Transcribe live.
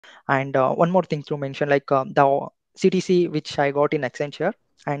And one more thing to mention, like the CTC which I got in Accenture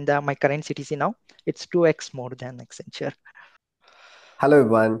and my current CTC now, it's 2x more than Accenture. Hello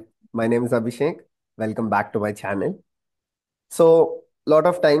everyone, my name is Abhishek. Welcome back to my channel. So, lot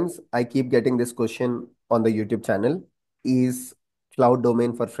of times I keep getting this question on the YouTube channel: Is cloud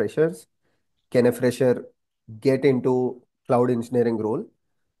domain for freshers? Can a fresher get into cloud engineering role?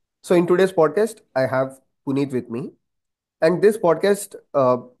 So, in today's podcast, I have Puneet with me, and this podcast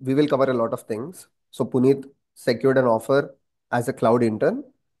we will cover a lot of things. So, Puneet secured an offer as a cloud intern,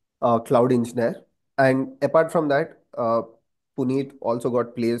 cloud engineer, and apart from that, Puneet also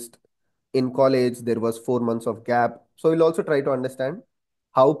got placed in college. There was 4 months of gap, so we'll also try to understand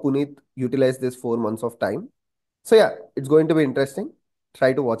how Puneet utilized this 4 months of time. So yeah, it's going to be interesting.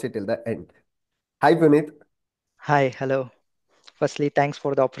 Try to watch it till the end. Hi Puneet. Hi, hello. Firstly, thanks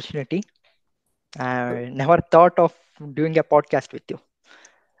for the opportunity. I never thought of doing a podcast with you,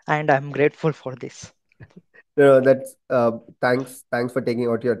 and I'm grateful for this. That's thanks for taking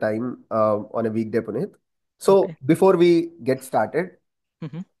out your time on a weekday, Puneet. So Okay. before we get started,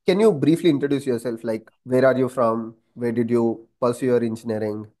 Mhm. can you briefly introduce yourself? Like, where are you from? Where did you pursue your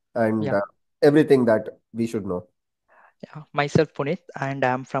engineering? And Yeah, everything that we should know. yeah. Myself, Puneet, and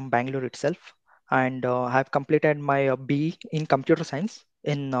I'm from Bangalore itself, and I've completed my BE in computer science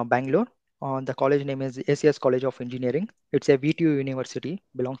in Bangalore. The college name is ACS College of Engineering. It's a VTU university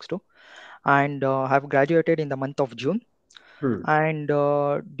belongs to, and I've graduated in the month of June. Hmm. And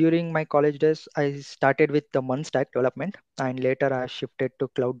during my college days, I started with the one stack development, and later I shifted to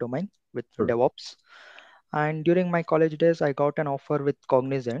cloud domain with Hmm. DevOps. And during my college days, I got an offer with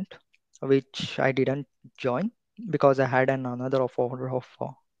Cognizant, which I didn't join because I had another offer of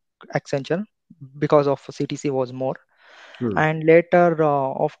Accenture because of CTC was more. Hmm. And later,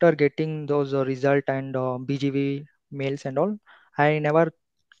 after getting those result and BGV mails and all, I never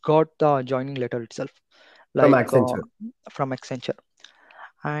got the joining letter itself, From like Accenture. from Accenture.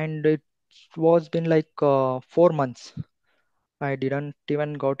 And it was been like 4 months. I didn't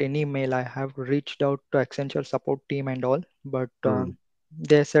even got any mail. I have reached out to Accenture support team and all, but Hmm.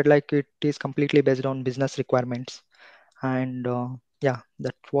 they said like it is completely based on business requirements. And yeah,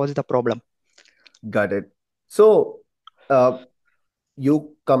 that was the problem. Got it. So, uh,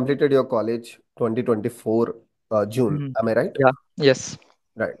 you completed your college 2024 June. Mhm. Am I right? Yeah. Yes.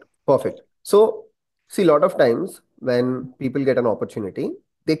 Right. Perfect. So, see, a lot of times when people get an opportunity,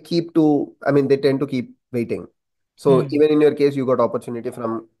 they tend to keep waiting. So, Mm. even in your case, you got opportunity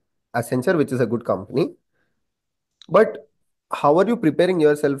from Accenture, which is a good company. But how are you preparing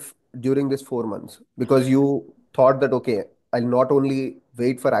yourself during this 4 months? Because you thought that, okay, I'll not only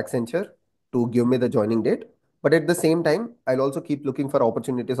wait for Accenture to give me the joining date, but at the same time, I'll also keep looking for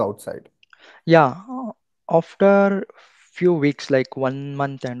opportunities outside. Yeah, after few weeks, like 1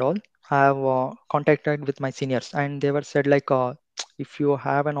 month and all, I have contacted with my seniors, and they were said like, if you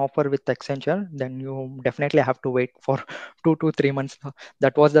have an offer with Accenture, then you definitely have to wait for 2 to 3 months.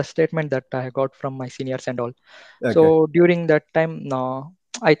 That was the statement that I got from my seniors and all. Okay. So during that time,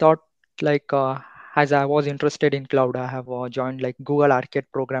 I thought like, as I was interested in cloud, I have joined like Google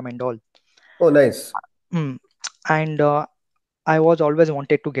Arcade program and all. Oh, nice. Mm. And I was always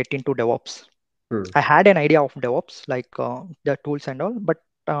wanted to get into DevOps. Hmm. I had an idea of DevOps, like the tools and all, but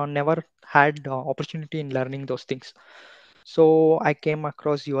never had opportunity in learning those things. So I came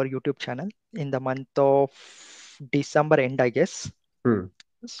across your YouTube channel in the month of December end, I guess. Hmm.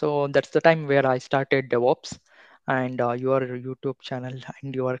 So that's the time where I started DevOps, and your YouTube channel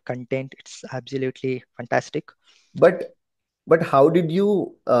and your content, it's absolutely fantastic. But but how did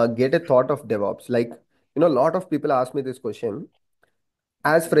you get a thought of DevOps? Like, a lot of people ask me this question.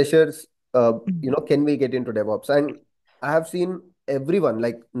 As freshers, Mm. can we get into DevOps? And I have seen everyone,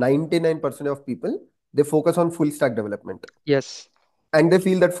 like 99% of people, they focus on full stack development. Yes. And they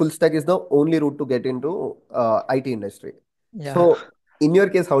feel that full stack is the only route to get into IT industry. Yeah. So in your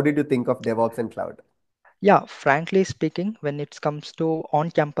case, how did you think of DevOps and cloud? Yeah, frankly speaking, when it comes to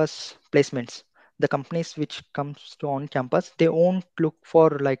on-campus placements, the companies which comes to on-campus, they won't look for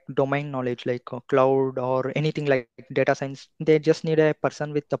like domain knowledge like cloud or anything like data science. They just need a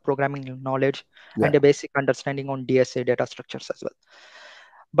person with the programming knowledge and a Yeah, basic understanding on DSA data structures as well.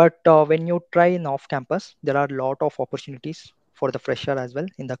 But when you try in off-campus, there are a lot of opportunities for the fresher as well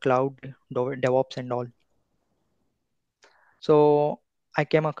in the cloud, DevOps and all. So I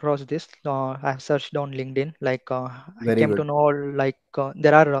came across this. I've searched on LinkedIn. Like I very came to good. know like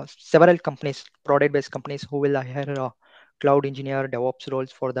there are several companies, product-based companies, who will hire cloud engineer, DevOps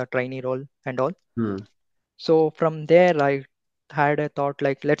roles for the trainee role and all. Hmm. So from there, I had a thought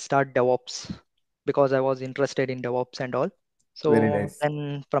like let's start DevOps because I was interested in DevOps and all. Very So nice.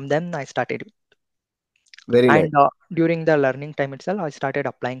 then from then I started, Very nice. and during the learning time itself, I started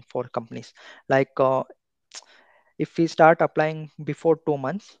applying for companies. Like if we start applying before 2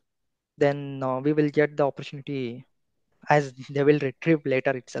 months, then we will get the opportunity as they will retrieve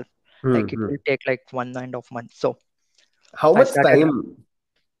later itself. Like it Hmm. will take like 1.5 months. So How I much started. time?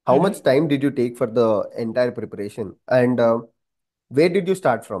 How Mhm. much time did you take for the entire preparation? And where did you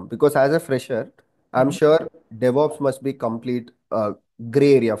start from? Because as a fresher, I'm Mhm. sure DevOps must be complete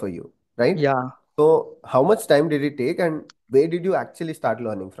gray area for you, right? Yeah, So how much time did it take, and where did you actually start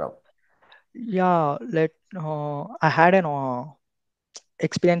learning from? yeah. I had an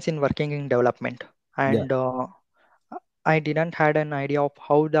experience in working in development, Yeah. and I didn't had an idea of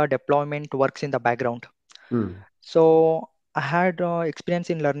how the deployment works in the background. Hmm. So I had experience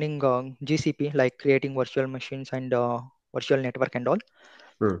in learning GCP, like creating virtual machines and virtual network and all.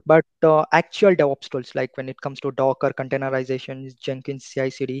 Hmm. But actual DevOps tools, like when it comes to Docker, containerization, Jenkins,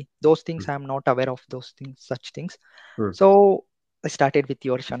 CI/CD, those things I'm not aware of those things, such things. Hmm. So I started with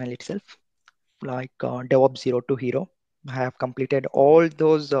your channel itself, like DevOps Zero to Hero. I have completed all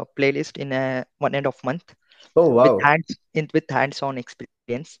those playlists in a 1.5 month Oh with wow. hands-on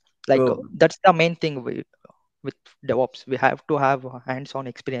experience. Like Oh. that's the main thing with DevOps. We have to have hands-on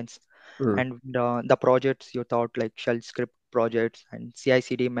experience, Hmm. and the projects you thought like shell script projects and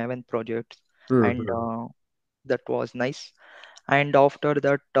CI/CD Maven projects, Hmm. and Hmm. that was nice. And after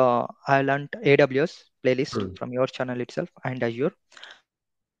that, I learned AWS playlist Hmm. from your channel itself and Azure.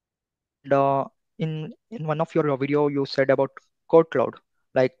 And in one of your video, you said about Code Cloud,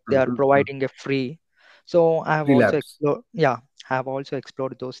 like they are Hmm. Hmm. Hmm. providing a free. So I have Three also labs. explored, yeah, have also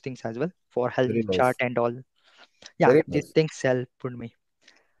explored those things as well for health Very chart nice. and all. Yeah, Very these nice. things helped me.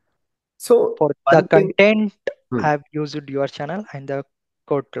 So For the one thing. content, Hmm. I've used your channel and the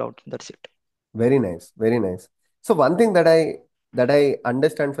Code Cloud. That's it. Very nice. Very nice. So one thing that I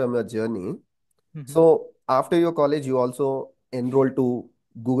understand from your journey. Mhm. So after your college, you also enrolled to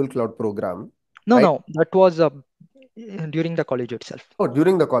Google Cloud program, No, right? no, that was during the college itself. Oh,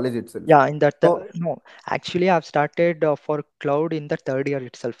 during the college itself. Yeah, in that So, no, actually, I've started for cloud in the third year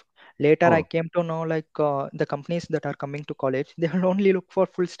itself. Later, I oh, came to know like the companies that are coming to college, they will only look for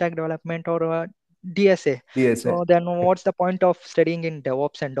full stack development or DSA. DSA. So then, what's the point of studying in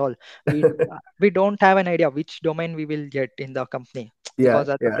DevOps and all? We don't have an idea which domain we will get in the company, Yeah, because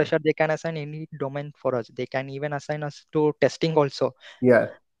as a yeah, fresher, they can assign any domain for us. They can even assign us to testing also. yeah.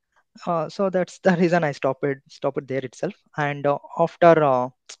 So that's the reason I stopped there itself. And after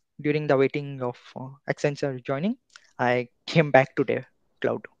during the waiting of Accenture joining, I came back to the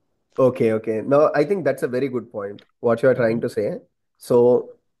cloud. Okay, okay. No, I think that's a very good point, what you are trying Mhm. to say. So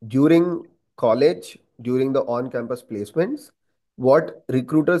during college, during the on-campus placements, what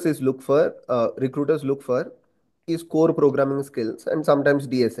recruiters look for is core programming skills and sometimes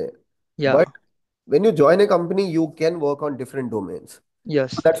DSA. But Yeah. when you join a company, you can work on different domains.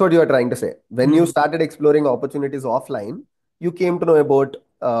 Yes. That's what you are trying to say. When you Mm. started exploring opportunities offline, you came to know about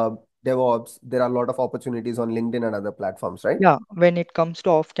DevOps. There are a lot of opportunities on LinkedIn and other platforms, right? Yeah. When it comes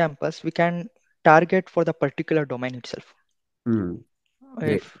to off campus, we can target for the particular domain itself. Hmm.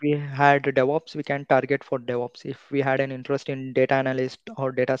 Great. If we had DevOps, we can target for DevOps. If we had an interest in data analyst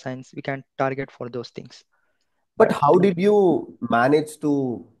or data science, we can target for those things. But But how did you manage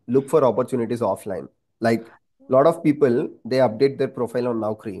to look for opportunities offline? Like a lot of people, they update their profile on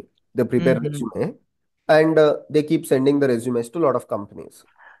Naukri, they prepare Mhm. resume, and they keep sending the resumes to a lot of companies.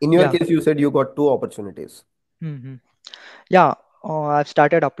 In your Yeah. case, you said you got two opportunities. Mhm. Yeah, I've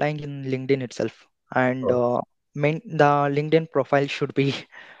started applying in LinkedIn itself, and Oh. the LinkedIn profile should be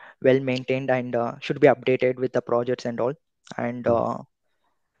well maintained and should be updated with the projects and all. And Hmm.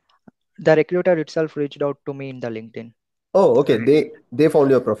 the recruiter itself reached out to me in the LinkedIn. Oh, okay. And They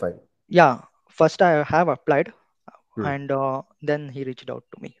found your profile. yeah, first I have applied, Hmm. and then he reached out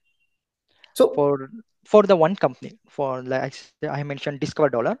to me So, for for the one company for like I mentioned Discover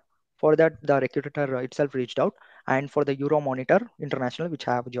Dollar. For that, the recruiter itself reached out, and for the Euro Monitor International, which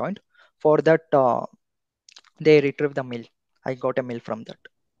I have joined, for that. They retrieve the mail. I got a mail from that.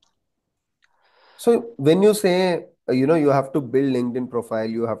 so when you say, you have to build LinkedIn profile,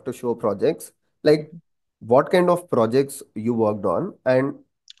 you have to show projects, like Mhm. what kind of projects you worked on and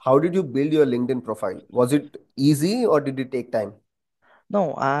how did you build your LinkedIn profile? Was it easy or did it take time?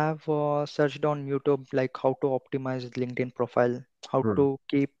 No, I've searched on YouTube like how to optimize LinkedIn profile, how Hmm. to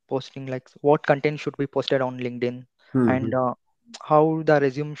keep posting, like what content should be posted on LinkedIn, Hmm. and Hmm. how the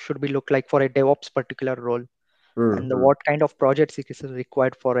resume should be look like for a DevOps particular role, Hmm. and Hmm. what kind of projects is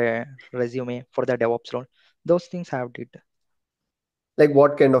required for a resume for the DevOps role. Those things I have did. Like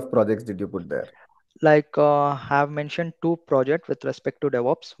what kind of projects did you put there? have mentioned two projects with respect to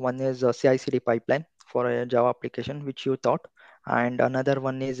DevOps. One is a CI/CD pipeline for a Java application, which you thought, and another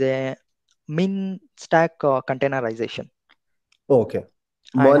one is a min stack containerization, Okay.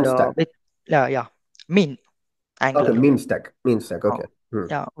 and One stack. with yeah min Okay, Angular, mean stack. uh, Okay. Hmm.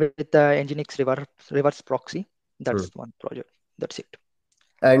 yeah, with the Nginx reverse proxy. That's Hmm. one project. That's it.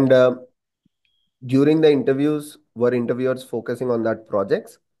 And during the interviews, were interviewers focusing on that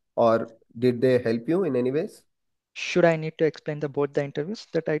projects, or did they help you in any ways? Should I need to explain the both the interviews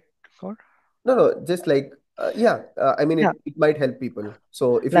that I got? No, no, just like yeah. I mean, Yeah, it might help people.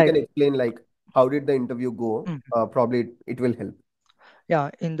 So if you like can explain like how did the interview go, mm, probably it will help. yeah,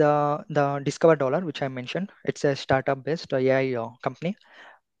 in the Discover Dollar, which I mentioned, it's a startup based AI company.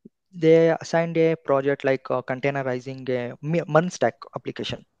 They assigned a project containerizing a MERN stack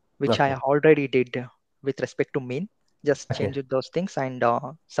application, which I Okay. already did with respect to mean. Just Okay. changed those things and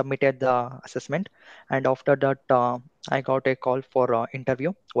submitted the assessment. And after that, I got a call for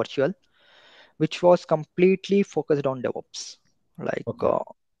interview virtual, which was completely focused on DevOps, like Okay.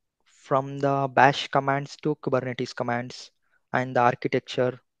 from the Bash commands to Kubernetes commands and the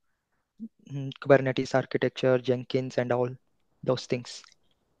architecture, Kubernetes architecture, Jenkins, and all those things.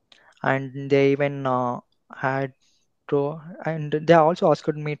 And they even had and they also asked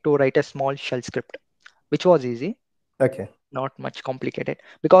me to write a small shell script, which was easy, Okay. not much complicated,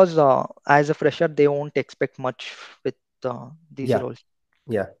 because as a fresher they won't expect much with these Yeah. roles,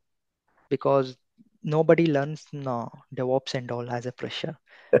 Yeah. because nobody learns DevOps and all as a fresher.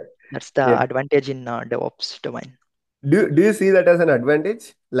 That's the Yeah. advantage in DevOps domain. Do you see that as an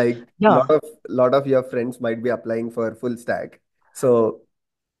advantage? Like Yeah, lot of your friends might be applying for full stack. So,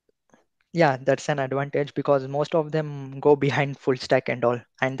 yeah, that's an advantage because most of them go behind full stack and all,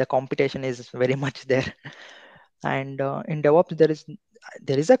 and the competition is very much there. And in DevOps,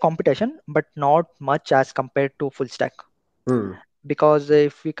 there is a competition, but not much as compared to full stack. hmm. Because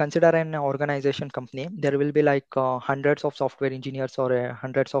if we consider an organization company, there will be hundreds of software engineers or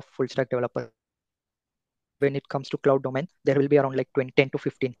hundreds of full stack developers. But when it comes to cloud domain, there will be around like 20, 10 to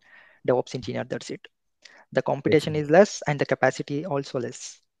 15 DevOps engineer. That's it. The competition Makes is sense. less and the capacity also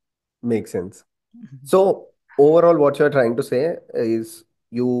less. Makes sense. Mhm. So overall, what you're trying to say is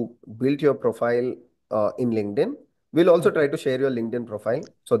you built your profile in LinkedIn. We'll also try to share your LinkedIn profile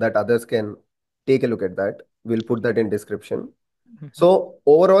so that others can take a look at that. We'll put that in description. Mhm. So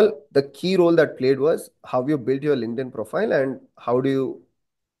overall, the key role that played was how you built your LinkedIn profile and how did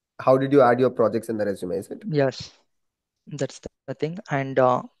you add your projects in the resume, is it? Yes, that's the thing. And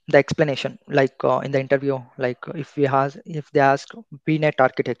the explanation, in the interview, if they ask VNet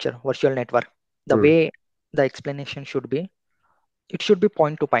architecture, virtual network, the Hmm. way the explanation should be, it should be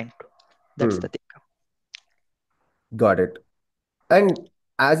point to point. That's Hmm. the thing. Got it. And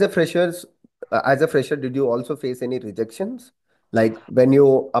as a freshers, as a fresher, did you also face any rejections? Like when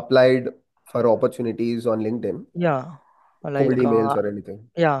you applied for opportunities on LinkedIn, Yeah, cold like emails or anything?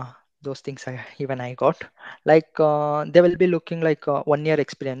 yeah, those things I got. They will be looking 1 year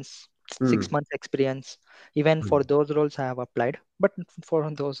experience, Hmm. 6 months experience. Even Hmm. for those roles I have applied, but for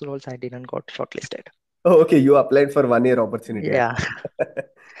those roles I didn't got shortlisted. Oh, okay. You applied for 1 year opportunity as Yeah, well.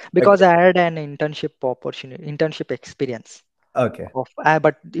 because Okay. I had an internship opportunity, internship experience Okay.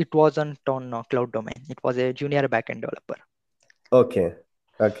 but it wasn't on cloud domain. It was a junior backend developer. Okay.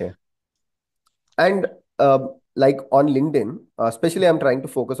 Okay. And like on LinkedIn, especially I'm trying to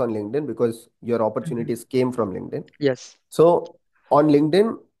focus on LinkedIn because your Mhm. opportunities came from LinkedIn. Yes. So on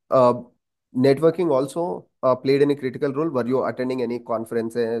LinkedIn, networking also played any critical role. Were you attending any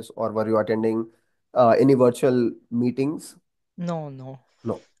conferences or were you attending any virtual meetings? No, no,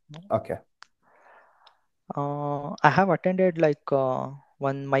 No. no. Okay. I have attended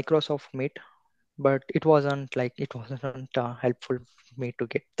one Microsoft Meet, but it wasn't helpful for me to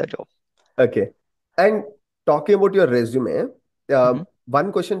get the job. Okay. And talking about your resume, Mhm.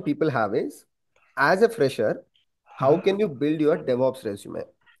 one question people have is, as a fresher, how Mhm. can you build your DevOps resume?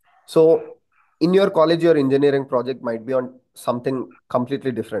 So in your college, your engineering project might be on something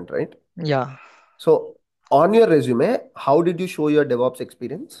completely different, right? Yeah, So on your resume, how did you show your DevOps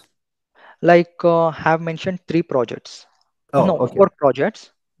experience? have mentioned three projects. Oh, No, okay. four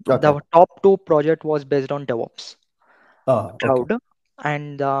projects. Okay. The top two project was based on DevOps Oh, okay. cloud,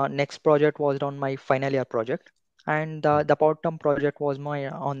 and the next project was on my final year project, and the bottom project was my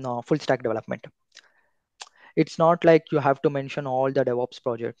on full stack development. It's not like you have to mention all the DevOps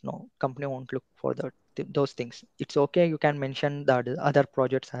project. No, company won't look for those things. It's okay. You can mention the other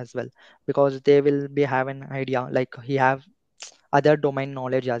projects as well, because they will be have an idea. Like he have other domain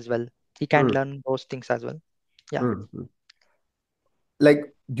knowledge as well. He can Hmm. learn those things as well. Yeah. Hmm. Hmm.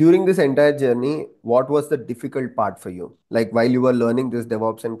 like during this entire journey, what was the difficult part for you? Like while you were learning this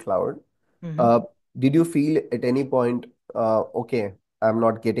DevOps and cloud, Hmm. uh, did you feel at any point, okay, I'm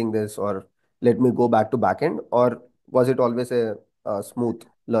not getting this, or let me go back to backend, or was it always a smooth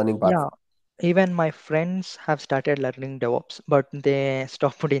learning path? Yeah, even my friends have started learning DevOps, but they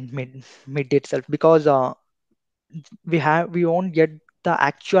stopped in mid itself because we won't get the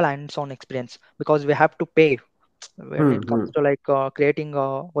actual hands-on experience because we have to pay when it comes Hmm. to like creating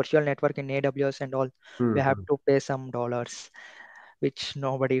a virtual network in AWS and all. We have Hmm. to pay some dollars, which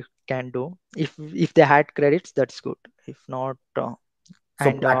nobody can do. If they had credits, that's good. If not,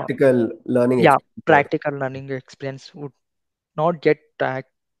 So and practical learning yeah, experience was. practical learning experience would not get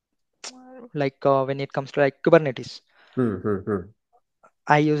like when it comes to like Kubernetes. Hmm.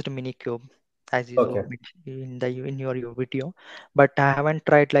 I used Minikube as you Okay. mentioned in your video, but I haven't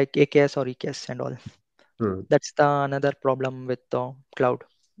tried like AKS or EKS and all. Hmm. That's the another problem with cloud.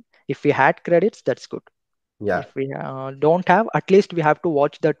 If we had credits, that's good. Yeah. If we don't have, at least we have to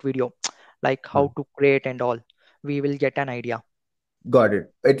watch that video, like Hmm. how to create and all. We will get an idea. Got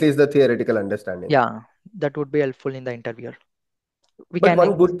it. At least the theoretical understanding. Yeah, that would be helpful in the interview. We But can.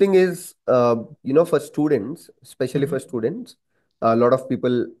 one good thing is, for students, especially Mhm. for students, a lot of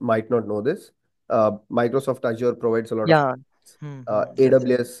people might not know this. Microsoft Azure provides a lot of Yeah. Hmm. Yes.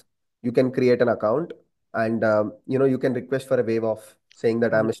 AWS. You can create an account, and you can request for a waive off saying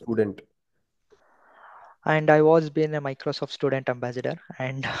that I'm a Yes. student. And I was being a Microsoft student ambassador,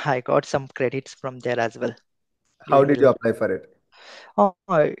 and I got some credits from there as well How during did the. you apply for it?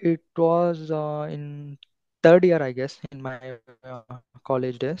 It was in third year, I guess, in my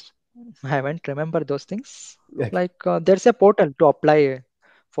college days. I haven't remember those things. Like Okay. there's a portal to apply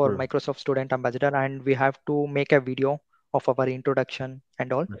for Hmm. Microsoft Student Ambassador, and we have to make a video of our introduction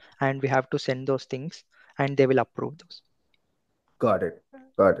and all, and we have to send those things, and they will approve those. Got it.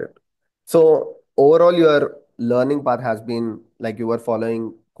 Got it. So overall, your learning path has been like you were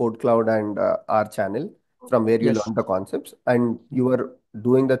following Code Cloud and our channel from where you Yes. learned the concepts, and you were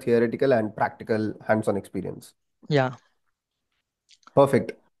doing the theoretical and practical hands-on experience. Yeah.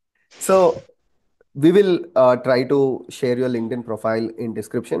 Perfect. So we will try to share your LinkedIn profile in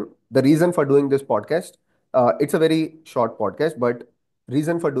description. The reason for doing this podcast, it's a very short podcast, but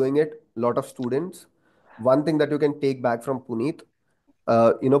reason for doing it, lot of students. One thing that you can take back from Puneet,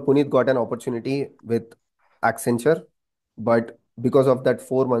 Puneet got an opportunity with Accenture, but because of that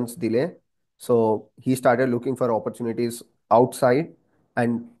 4 months delay, so he started looking for opportunities outside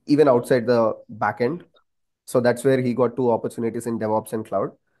and even outside the backend. So that's where he got two opportunities in DevOps and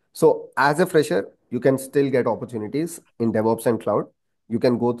cloud. So as a fresher, you can still get opportunities in DevOps and cloud. You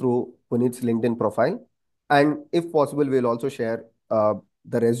can go through Puneet's LinkedIn profile. And if possible, we'll also share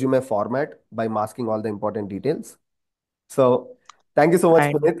the resume format by masking all the important details. So thank you so much,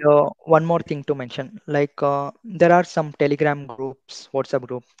 And Puneet. one more thing to mention, like there are some Telegram groups, WhatsApp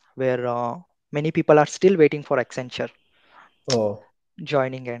group, where many people are still waiting for Accenture Oh,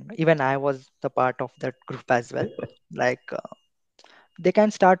 joining, and even I was the part of that group as well. Like they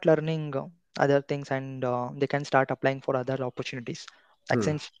can start learning other things, and they can start applying for other opportunities.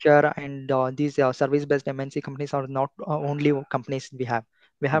 hmm. Accenture and these service-based MNC companies are not only companies we have.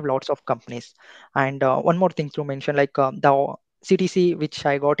 We have lots of companies. And one more thing to mention, like the CTC which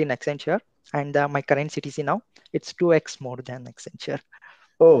I got in Accenture and my current CTC now, it's 2x more than Accenture.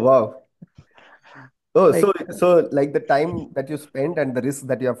 Oh, wow. Oh, Like, so like the time that you spent and the risk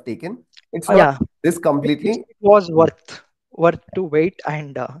that you have taken, it's not yeah, risk it completely. was Hmm. worth to wait,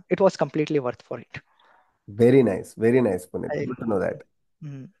 and it was completely worth for it. Very nice, Puneet. I, Good to know that.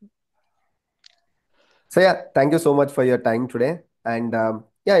 mm, So yeah, thank you so much for your time today. And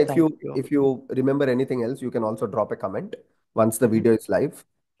yeah, if Thank you you. if you remember anything else, you can also drop a comment once the Mhm, video is live.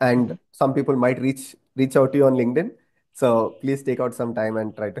 And mhm. some people might reach out to you on LinkedIn. So please take out some time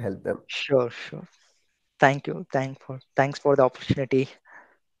and try to help them. Sure, sure. Thank you. Thanks for the opportunity.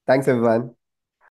 Thanks, everyone.